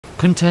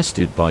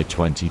Contested by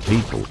 20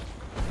 people.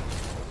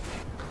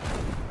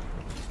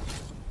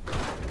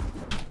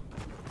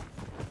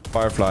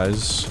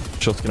 Fireflies.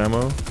 Shotgun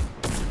ammo.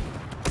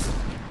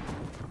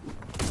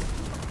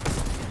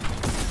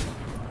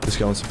 This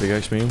guy wants to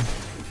pickaxe me.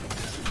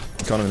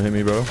 Can't even hit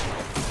me, bro.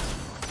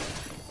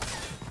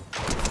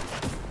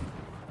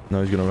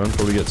 Now he's gonna run.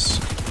 Probably gets...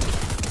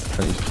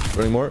 And he's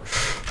running more.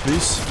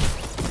 Please.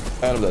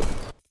 And I'm dead.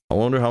 I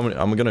wonder how many...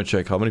 I'm gonna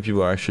check how many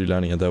people are actually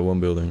landing at that one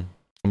building.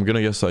 I'm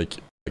gonna guess like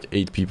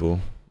 8 people.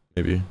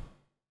 Maybe.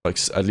 Like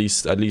at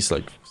least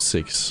like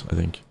 6, I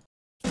think.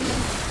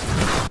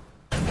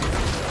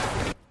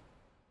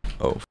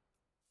 Oh.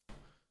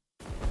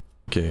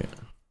 Okay.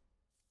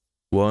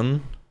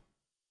 1,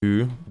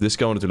 2. This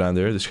guy wanted to land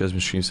there. This guy's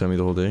been stream spamming me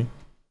the whole day.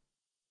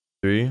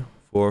 3,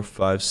 4,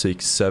 5,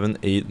 6, 7,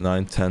 8,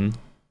 9, 10,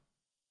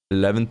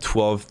 11,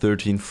 12,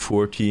 13,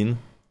 14.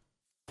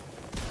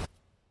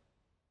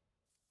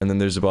 And then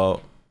there's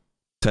about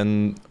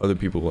 10 other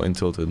people in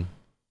Tilted.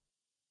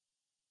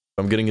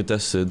 I'm getting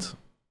attested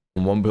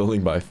on one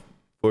building by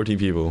 14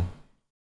 people.